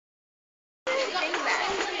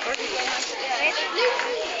Where's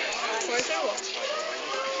there one?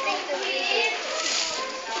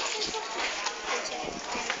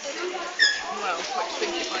 Well, what do you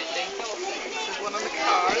think it might be? There's one on the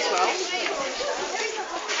car as well.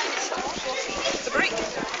 It's a brake.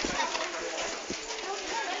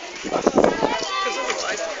 Because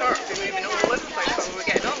otherwise the car would be moving all over the place while we were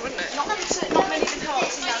getting on, wouldn't it? Not many of the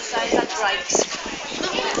cars in those days had brakes.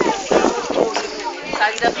 So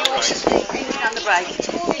you'd have the horses and the brake.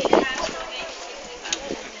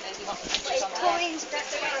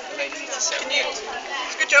 It's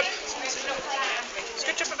a good job.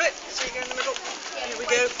 Scooch up a bit so you go in the middle. Here we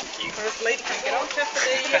go. Whereas the lady can't get on for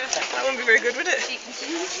that won't be very good, would it?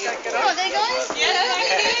 Can't get on. Oh, there guys? Yeah,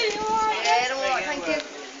 thank you. Yeah, alright, thank you.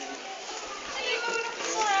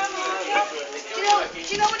 Do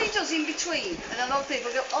you know what he does in between? And a lot of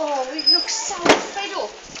people go, oh, he looks so fed up.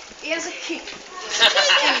 He has a kick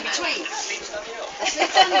in between. That's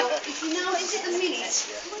it, Daniel. If you notice at the minute,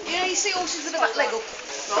 you know, you see horses with the back leg up,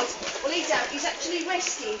 right? Well, he's actually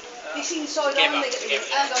resting this inside arm leg at the minute.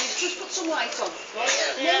 Hang on, he's just put some weight on, right?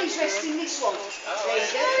 And now he's resting this one. There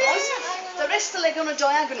you go, right? So rest the leg on a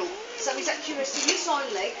diagonal. So he's actually resting this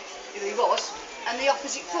hind leg, if he was, and the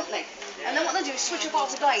opposite front leg. And then what they do is switch up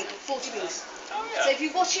half the blade, 40 minutes. So if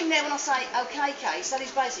you watch him there when I say, okay, Case, that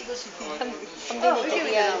is basically, he goes, I'm doing a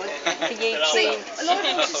video for YouTube. See, a lot of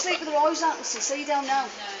horses sleep with their eyes open, so you don't know.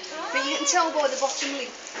 But you can tell by the bottom lip.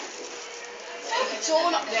 If it's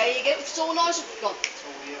all up, there you go, if it's all nice, gone.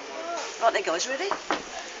 Right then guys, ready?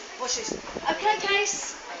 Watch this. Okay,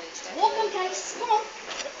 Case. Walk on, Case. Come on.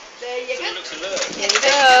 There you go. There you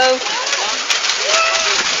go.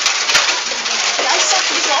 Case,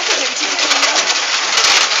 after this off, I'll do it.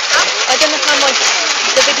 I don't know how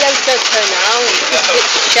the video's going to turn out. It's a bit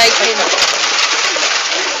shaking.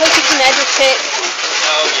 Hope you can edit it.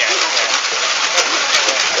 Oh yeah.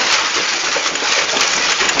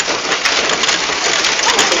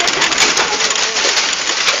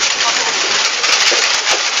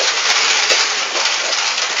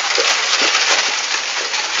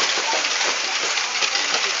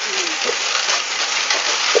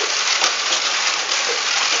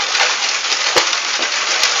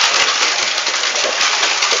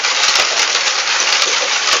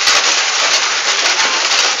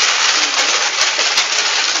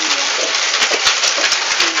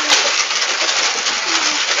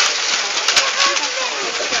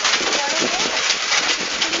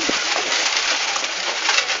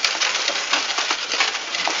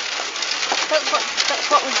 That's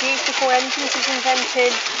what was used before engines was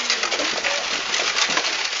invented.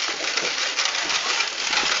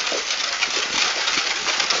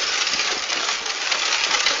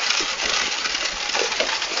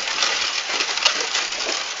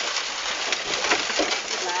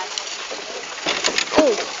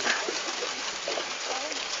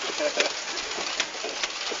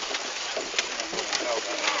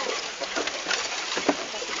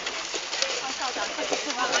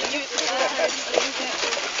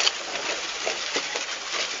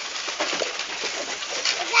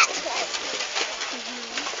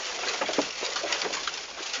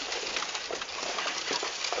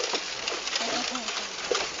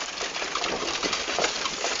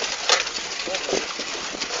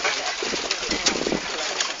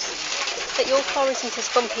 But your car isn't as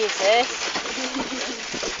bumpy as this.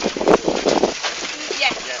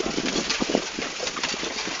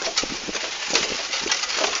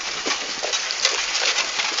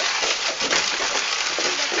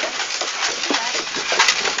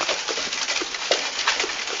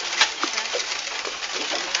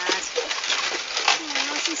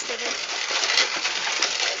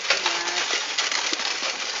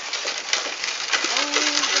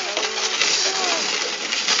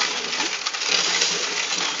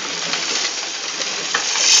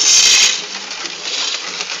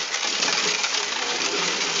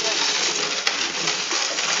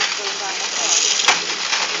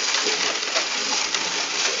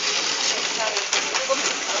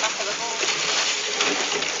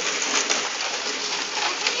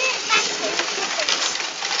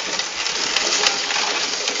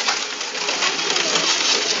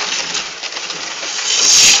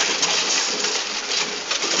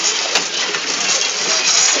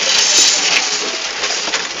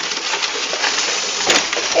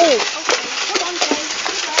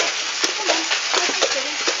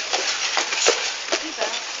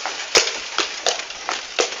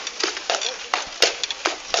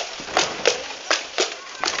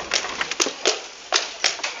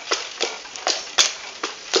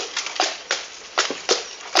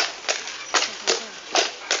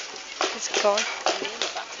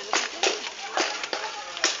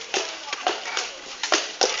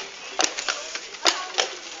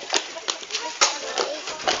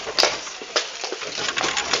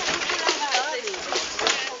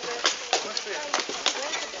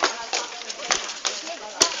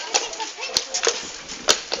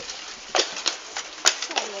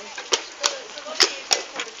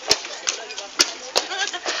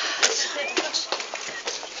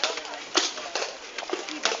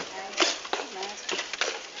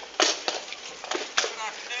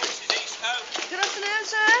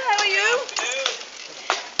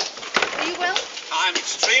 I'm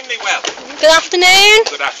extremely well. Good afternoon.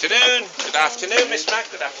 Good afternoon. Good afternoon, Miss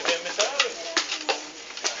Mac. Good afternoon, Miss Owen.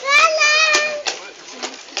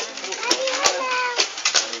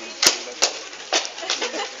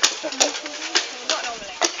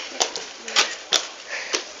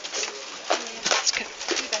 Let's go.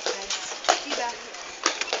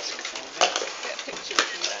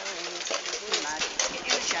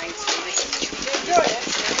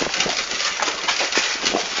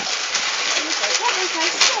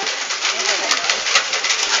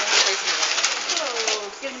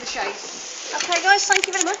 Give him the shade. Okay guys, thank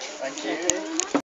you very much. Thank you.